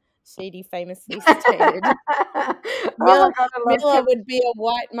 Dawson, Sheedy famously stated. Oh my God, I love Miller Kevin. would be a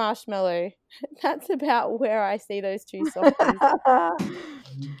white marshmallow. That's about where I see those two softies.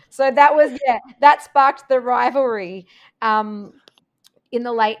 So that was, that sparked the rivalry in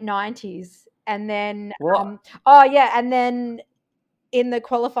the late 90s. And then, what? and then in the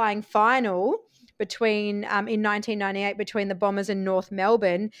qualifying final between in 1998 between the Bombers and North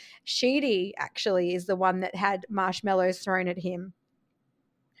Melbourne, Sheedy actually is the one that had marshmallows thrown at him.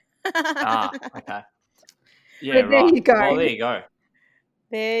 Okay. Yeah, But there right. you go. Well, there you go.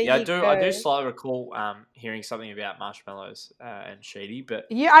 There Yeah, you go. I do slightly recall hearing something about marshmallows and Sheedy, but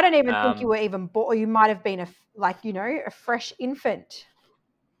I don't even think you were even born, or you might have been a fresh infant.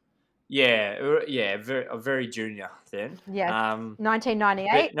 yeah, very junior then. Yeah,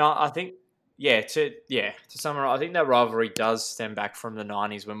 1998. But no, I think to summarize, I think that rivalry does stem back from the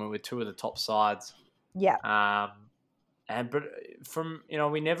 '90s when we were two of the top sides. Yeah. But from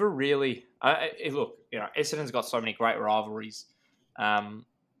we never really look. Essendon's got so many great rivalries.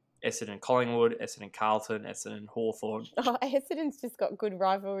 Essendon Collingwood, Essendon Carlton, Essendon Hawthorn. Oh, Essendon's just got good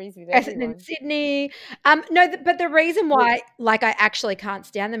rivalries with Essendon everyone. Sydney. But the reason why, I actually can't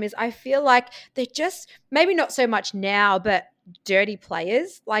stand them is I feel like they're just maybe not so much now, but dirty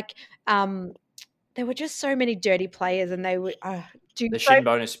players. There were just so many dirty players, and they would The shin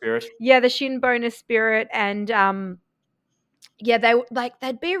bonus spirit. Yeah, the shin bonus spirit, and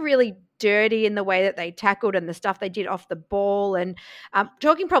they'd be really dirty in the way that they tackled and the stuff they did off the ball, and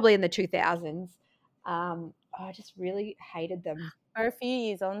talking probably in the 2000s. I just really hated them. We're a few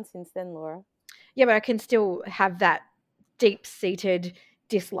years on since then, Laura. Yeah, but I can still have that deep-seated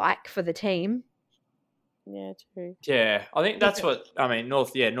dislike for the team. Yeah, true. Yeah, I think that's what I mean.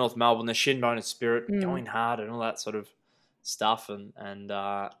 North Melbourne, the shin bonus spirit, going hard and all that sort of stuff, and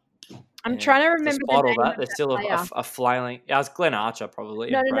I'm trying to remember. Despite all that, there's still a flailing. Yeah, it's Glenn Archer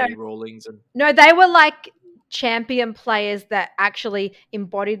probably, and Brady Rawlings, and no, they were like champion players that actually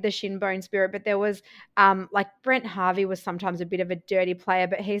embodied the shin bone spirit. But there was Brent Harvey was sometimes a bit of a dirty player,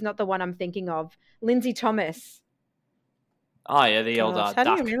 but he's not the one I'm thinking of. Lindsay Thomas. Oh yeah, the old How duck.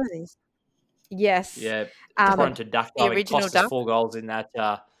 do you remember these? Yes. Yeah, prone to duck diving. original Cost duck? us 4 goals in that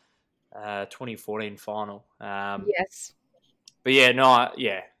 2014 final. Yes. But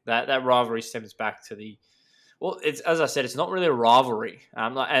that rivalry stems back to the. Well, it's as I said, it's not really a rivalry.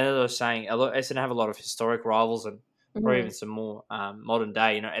 And as I was saying, Essendon have a lot of historic rivals and probably even some more modern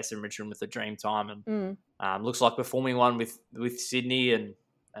day. Essendon Richmond with the Dreamtime and looks like we're forming one with Sydney and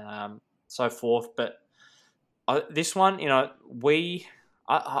so forth. But this one,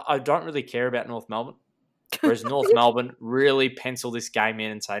 I don't really care about North Melbourne. Whereas North Melbourne really pencil this game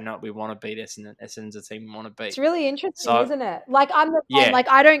in and say, no, we want to beat Essendon. Essendon's a team we want to beat. It's really interesting, isn't it? I'm the fan.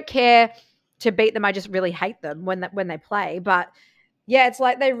 I don't care to beat them. I just really hate them when they play. But yeah, it's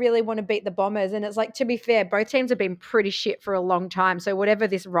like they really want to beat the Bombers. And it's like, to be fair, both teams have been pretty shit for a long time. So whatever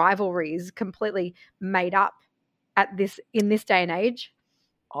this rivalry is completely made up in this day and age.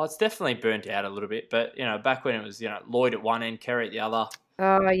 Oh, it's definitely burnt out a little bit. But, back when it was, Lloyd at one end, Kerry at the other.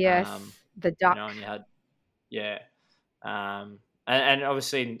 Oh, yes. The duck. And you had, and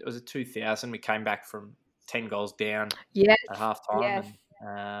obviously it was a 2000. We came back from 10 goals down at half time. Yes.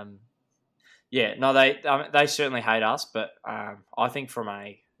 And, they certainly hate us. But I think from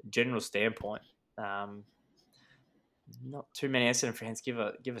a general standpoint, not too many Essendon fans give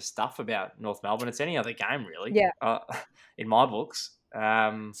a stuff about North Melbourne. It's any other game, really. Yeah. In my books.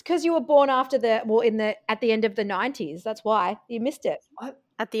 It's because you were born after at the end of the 90s. That's why you missed it.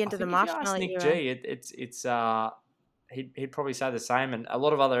 At the end of the marshmallow Nick era. G, it's he'd probably say the same, and a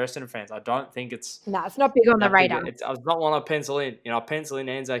lot of other Essendon fans. I don't think it's it's not big on the radar. It's not one I pencil in. I pencil in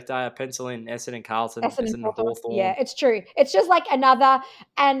Anzac Day. I pencil in Essendon Carlton, Essendon Hawthorn. Yeah, it's true. It's just like another,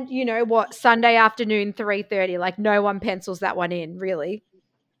 and Sunday afternoon 3:30. Like no one pencils that one in, really.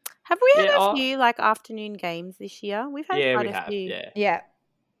 Have we had a few afternoon games this year? We've had quite a few. Yeah.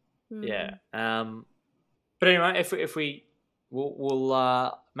 Yeah. But anyway, if we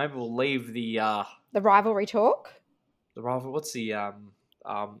we'll maybe we'll leave the rivalry talk. the rival. What's the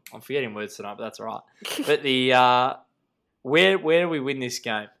I'm forgetting words tonight, but that's all right. But the where do we win this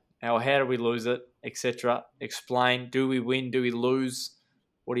game? How do we lose it, etc. Explain. Do we win? Do we lose?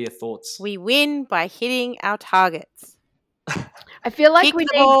 What are your thoughts? We win by hitting our targets. I feel like Kick we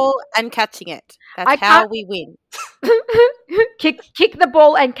the need ball and catching it. That's I how can't- we win. kick the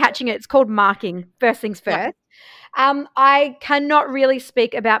ball and catching it. It's called marking. First things first. Yep. I cannot really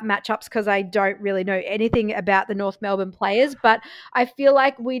speak about matchups because I don't really know anything about the North Melbourne players, but I feel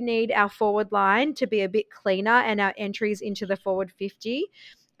like we need our forward line to be a bit cleaner and our entries into the forward 50.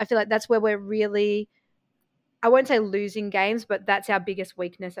 I feel like that's where we're really, I won't say losing games, but that's our biggest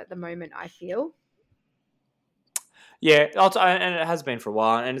weakness at the moment, I feel. Yeah, and it has been for a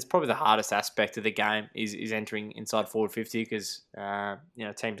while, and it's probably the hardest aspect of the game is entering inside forward 50 because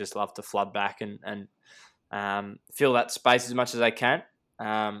teams just love to flood back and fill that space as much as they can,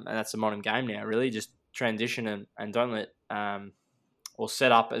 and that's the modern game now. Really, just transition and don't let or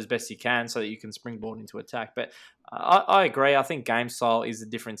set up as best you can so that you can springboard into attack. But I agree. I think game style is the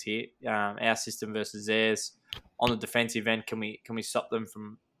difference here. Our system versus theirs. On the defensive end, can we stop them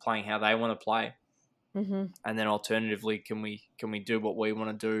from playing how they want to play? Mm-hmm. And then alternatively, can we do what we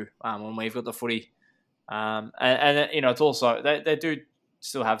want to do when we've got the footy? And it's also they do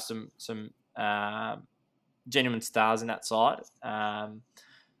still have some genuine stars in that side.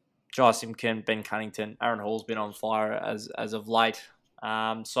 Jai Simpkin, Ben Cunnington, Aaron Hall's been on fire as of late.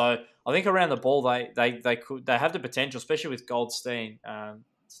 So I think around the ball they have the potential, especially with Goldstein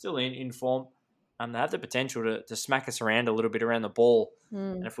still in form. They have the potential to smack us around a little bit around the ball.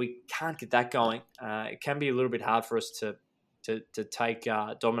 And if we can't get that going, it can be a little bit hard for us to take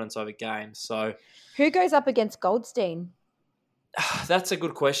dominance over games. So who goes up against Goldstein? That's a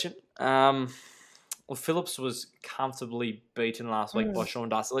good question. Well, Phillips was comfortably beaten last week by Sean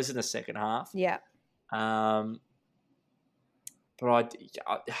Darcy, at least in the second half. Yeah. But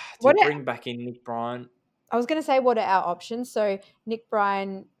I bring back in Nick Bryan. I was going to say, what are our options? So Nick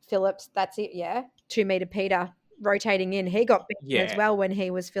Bryan, Phillips, that's it, yeah. 2 meter Peter rotating in. He got beaten as well when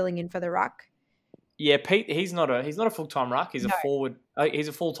he was filling in for the ruck. Yeah, Pete. He's not a full-time ruck. He's a forward. He's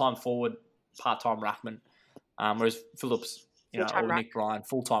a full-time forward, part-time ruckman. Whereas Phillips, or Nick Bryan,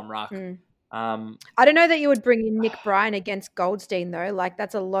 full-time ruck. I don't know that you would bring in Nick Bryan against Goldstein though. Like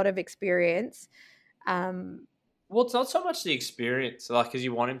that's a lot of experience. Well, it's not so much the experience, because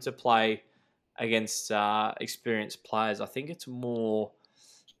you want him to play against experienced players. I think it's more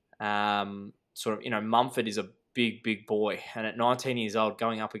Mumford is a big boy, and at 19 years old,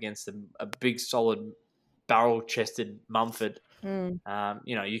 going up against a big, solid, barrel-chested Mumford, you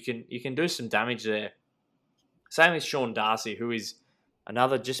can do some damage there. Same with Sean Darcy, who is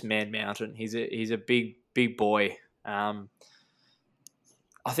another just man mountain. He's a big boy.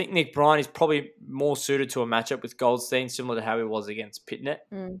 I think Nick Bryan is probably more suited to a matchup with Goldstein, similar to how he was against Pitnet.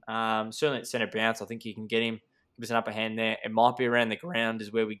 Certainly at centre bounce, I think you can get him, give us an upper hand there. It might be around the ground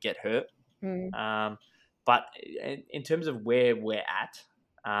is where we get hurt. But in terms of where we're at,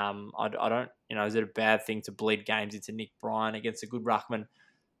 I don't, is it a bad thing to bleed games into Nick Bryan against a good ruckman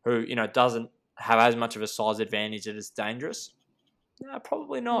who, doesn't have as much of a size advantage that it's dangerous? No,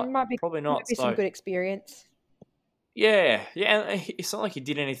 probably not. Probably not. Might be some good experience. Yeah. It's not like he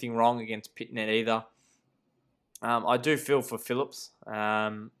did anything wrong against Pitnet either. I do feel for Phillips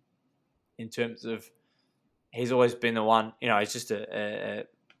in terms of he's always been the one. He's just a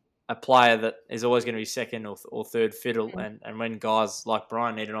player that is always going to be second or third fiddle. And when guys like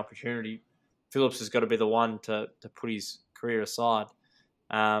Bryan need an opportunity, Phillips has got to be the one to put his career aside.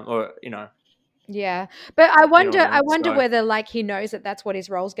 Yeah, but I wonder whether he knows that that's what his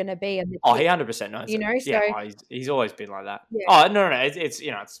role's going to be. He 100% knows. So he's always been like that. Yeah. Oh no, it's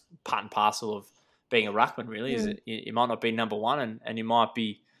it's part and parcel of being a ruckman. Really, is it? You might not be number one, and you might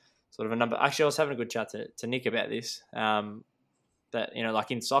be sort of a number. Actually, I was having a good chat to Nick about this. That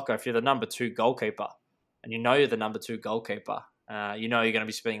like in soccer, if you're the number 2 goalkeeper, and you're the number 2 goalkeeper, you're going to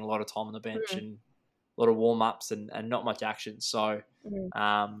be spending a lot of time on the bench and a lot of warm-ups and not much action. So,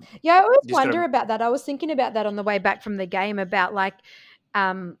 I always wonder about that. I was thinking about that on the way back from the game about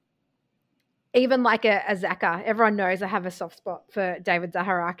even like a Zaka. Everyone knows I have a soft spot for David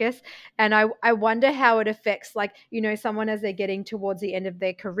Zaharakis. And I wonder how it affects someone as they're getting towards the end of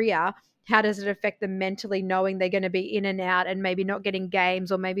their career. How does it affect them mentally knowing they're going to be in and out and maybe not getting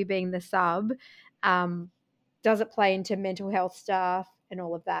games or maybe being the sub? Does it play into mental health stuff and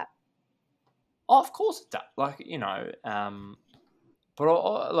all of that? Oh, of course it does.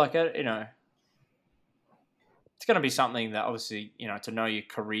 It's going to be something that obviously, to know your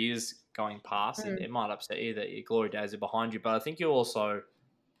career's going past, it might upset you that your glory days are behind you. But I think you also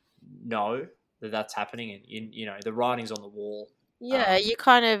know that's happening, and you know the writing's on the wall. Yeah, you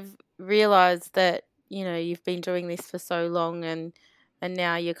kind of realise that, you know, you've been doing this for so long and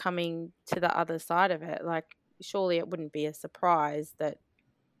now you're coming to the other side of it. Like, surely it wouldn't be a surprise that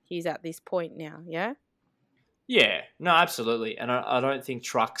he's at this point now, yeah? Yeah, no, absolutely. And I don't think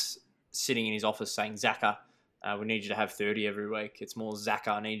Truck's sitting in his office saying, Zaka, we need you to have 30 every week. It's more, Zaka,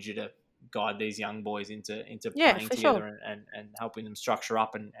 I need you to guide these young boys into Yeah, playing for together and helping them structure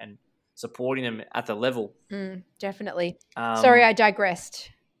up and supporting them at the level. Definitely. Sorry, I digressed.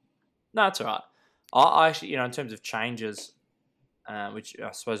 No, it's all right. I actually, you know, in terms of changes, which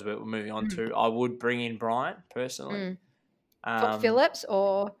I suppose we're moving on to, I would bring in Bryant personally. For Phillips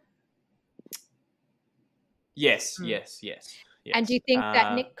or? Yes. And do you think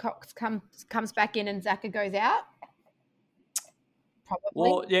that Nick Cox comes back in and Zaka goes out? Probably.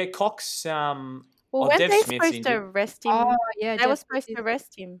 Well, yeah, Cox. Well, when Dev they Smith's supposed to injured. rest him, they were supposed to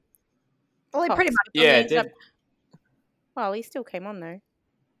rest him. Well, he pretty much. Yeah, well, he still came on though.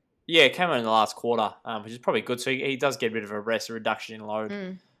 Yeah, came on in the last quarter, which is probably good. So he does get a bit of a rest, a reduction in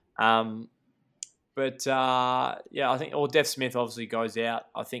load. But yeah, I think Dev Smith obviously goes out.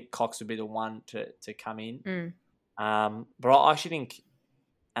 I think Cox would be the one to come in. But I actually think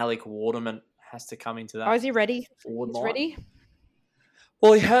Alec Waterman has to come into that. Oh, is he ready? He's line. Ready?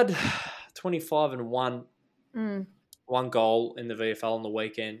 Well, he had 25 and one goal in the VFL on the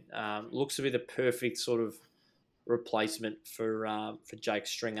weekend. Looks to be the perfect sort of replacement for Jake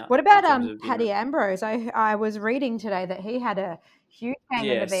Stringer. What about Paddy Ambrose? I was reading today that he had a huge game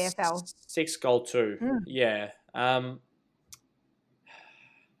in the VFL. 6 goal 2. Yeah. I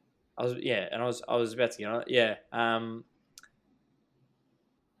was about to get on it. Yeah.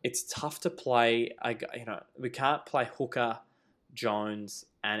 It's tough to play. You know, we can't play Hooker, Jones,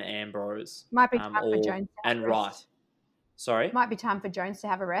 and Ambrose. Might be time for Jones to have and a Wright. rest. Sorry. Might be time for Jones to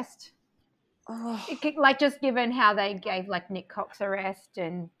have a rest. Like, just given how they gave like Nick Cox a rest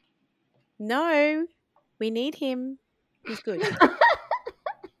and. No, we need him. He's good.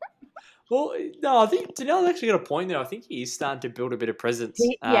 Well, no, I think Danelle's actually got a point there. I think he is starting to build a bit of presence.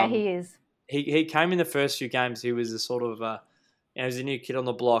 He is. He came in the first few games. He was a sort of, he was a new kid on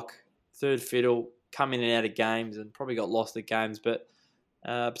the block, third fiddle, come in and out of games, and probably got lost at games. But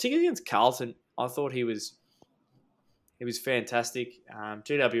particularly against Carlton, I thought he was fantastic.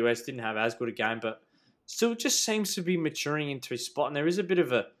 GWS didn't have as good a game, but still just seems to be maturing into his spot. And there is a bit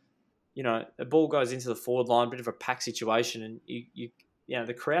of a, you know, the ball goes into the forward line, a bit of a pack situation, and you know,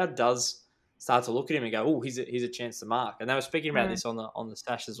 the crowd does start to look at him and go, "Oh, he's a chance to mark." And they were speaking about this on the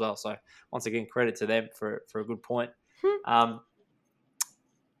stash as well. So once again, credit to them for a good point.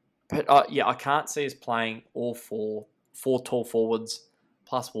 But yeah, I can't see us playing all four tall forwards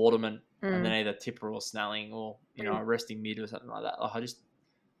plus Waterman, and then either Tipper or Snelling, or you know, a resting mid or something like that. Like,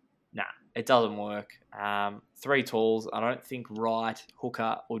 it doesn't work. 3 talls. I don't think Wright,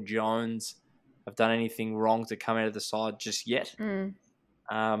 Hooker, or Jones have done anything wrong to come out of the side just yet.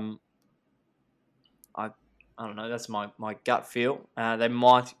 I don't know. That's my gut feel. They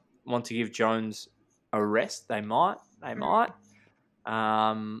might want to give Jones a rest. They might.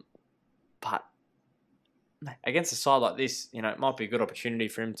 But against a side like this, you know, it might be a good opportunity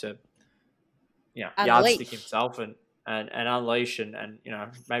for him to, you know, yardstick himself and unleash and you know,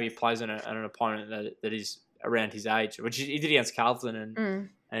 maybe plays on an opponent that is around his age, which he did against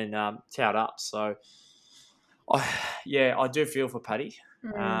Carlton and towed up. So, I do feel for Paddy.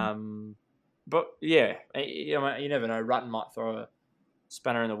 But yeah, you never know. Rutten might throw a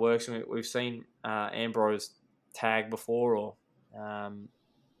spanner in the works. We've seen Ambrose tag before, or I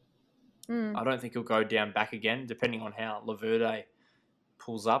don't think he'll go down back again. Depending on how Laverde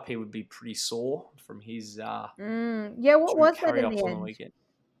pulls up, he would be pretty sore from his. What was that in the end? On the weekend.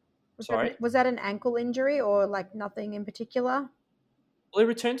 Sorry, was that an ankle injury or like nothing in particular? Well, he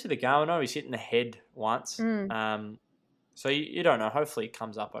returned to the game. I know he's hit in the head once. So you don't know. Hopefully, it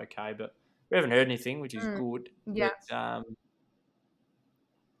comes up okay, but. We haven't heard anything, which is good. Yeah.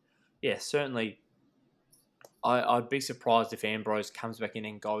 But, certainly I'd be surprised if Ambrose comes back in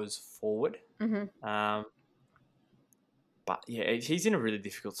and goes forward. But, yeah, he's in a really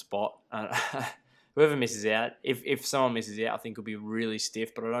difficult spot. Whoever misses out, if someone misses out, I think it'll be really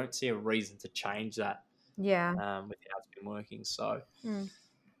stiff, but I don't see a reason to change that. Yeah. With how it's been working. So,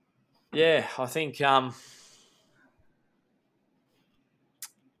 yeah, I think...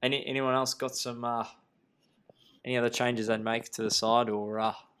 Anyone else got some any other changes they'd make to the side, or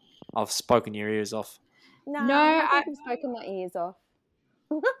I've spoken your ears off? No, I haven't spoken my ears off.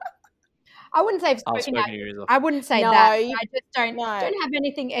 I wouldn't say I've spoken your ears off. I wouldn't say that. I just don't have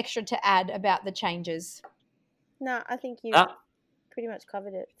anything extra to add about the changes. No, I think you pretty much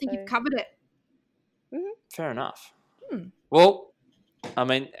covered it. I think you've covered it. Fair enough. Hmm. Well, I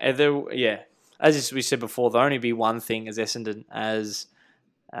mean, as we said before, there'll only be one thing as Essendon as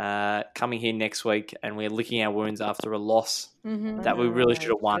coming here next week, and we're licking our wounds after a loss that we really should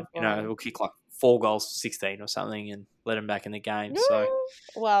have won. We'll kick like 4 goals to 16 or something and let them back in the game. So,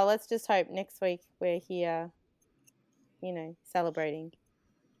 well, let's just hope next week we're here, celebrating.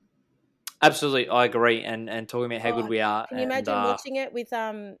 absolutely, I agree. And talking about how good we are. Can you imagine watching it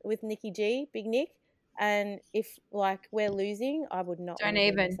with Nikki G, Big Nick? And if we're losing, I would not. Don't want to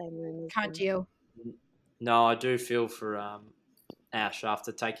even. be in the same room with Can't him. deal. No, I do feel for Ash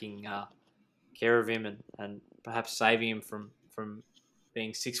after taking care of him and perhaps saving him from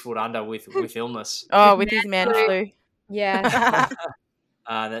being 6 foot under with illness. Oh, with his man flu. Yeah.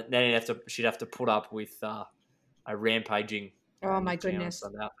 Then she'd have to put up with a rampaging. Oh my goodness.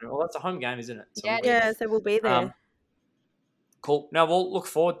 Well, that's a home game, isn't it? So so we'll be there. Cool. Now we'll look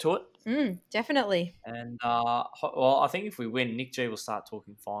forward to it. Definitely. And I think if we win, Nick G will start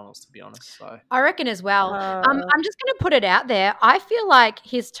talking finals. To be honest, so I reckon as well. I'm just going to put it out there. I feel like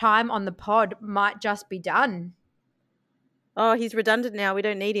his time on the pod might just be done. Oh, he's redundant now. We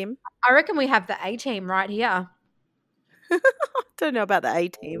don't need him. I reckon we have the A team right here. Don't know about the A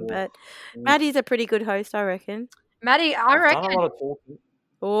team, but Maddie's a pretty good host, I reckon. Maddie, I reckon. Done a lot of talking.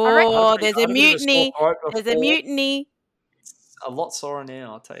 Oh, there's a mutiny. There's a mutiny. It's a lot sorer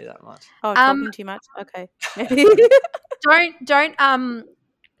now, I'll tell you that much. Oh, talking too much? Okay.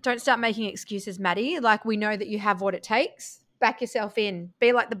 Don't start making excuses, Maddie. Like, we know that you have what it takes. Back yourself in.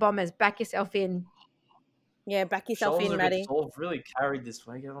 Be like the Bombers. Back yourself in. Yeah, back yourself in, Maddie. I've really carried this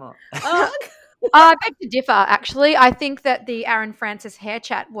week, haven't I? Oh. I beg to differ, actually. I think that the Aaron Francis hair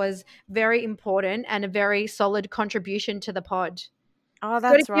chat was very important and a very solid contribution to the pod. Oh,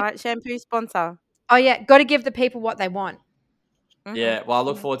 that's right. Shampoo sponsor. Oh, yeah. Got to give the people what they want. Mm-hmm. Yeah, well, I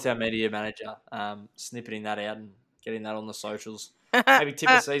look forward to our media manager snippeting that out and getting that on the socials. Maybe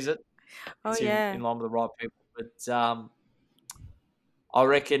Tipper sees it. Oh, it's yeah. in line with the right people. But I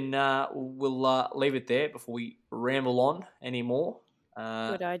reckon we'll leave it there before we ramble on anymore.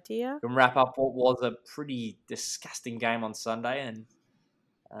 Good idea. We can wrap up what was a pretty disgusting game on Sunday,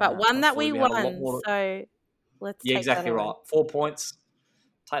 but one that we won. So let's take exactly that right. 4 points.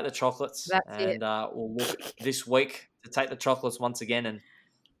 Take the chocolates. That's and we'll look this week to take the chocolates once again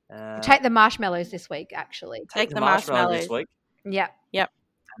and take the marshmallows this week. Actually, take the marshmallows this week. Yep.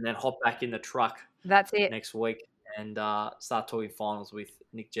 And then hop back in the truck. That's it. Next week and start talking finals with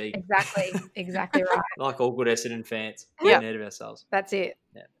Nick G. Exactly right. Like all good Essendon fans, getting ahead of ourselves. That's it.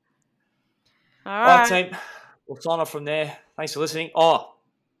 Yeah. All right, team. We'll sign off from there. Thanks for listening. Oh,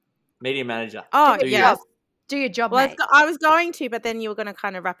 media manager. Oh, yes. Do your job, well, mate. I was going to, but then you were going to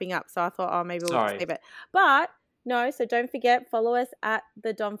kind of wrapping up, so I thought, maybe we'll just leave it. But no, so don't forget, follow us at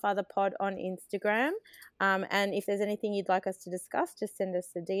the Domfather Pod on Instagram. And if there's anything you'd like us to discuss, just send us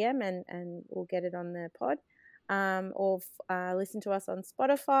a DM and we'll get it on the pod. Or listen to us on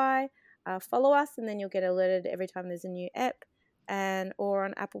Spotify. Follow us, and then you'll get alerted every time there's a new ep, or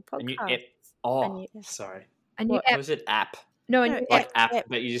on Apple Podcasts. A new ep. Oh, sorry. A new ep. Was it app? No, a new like app,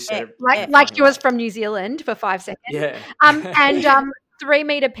 but you just said it. Like yours from New Zealand for 5 seconds. Yeah. And 3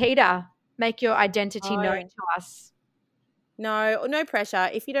 Meter Peter, make your identity known to us. No pressure.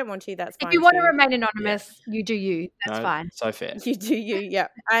 If you don't want to, that's fine. If you want to remain anonymous, you do you. That's fine. So fair. You do you, yeah.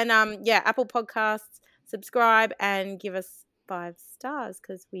 And Apple Podcasts, subscribe and give us 5 stars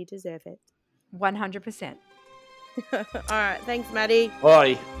because we deserve it. 100%. All right. Thanks, Maddie.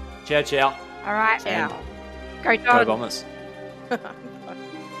 Alrighty. Ciao. All right. Ciao. Go Dogs. Go Bombers.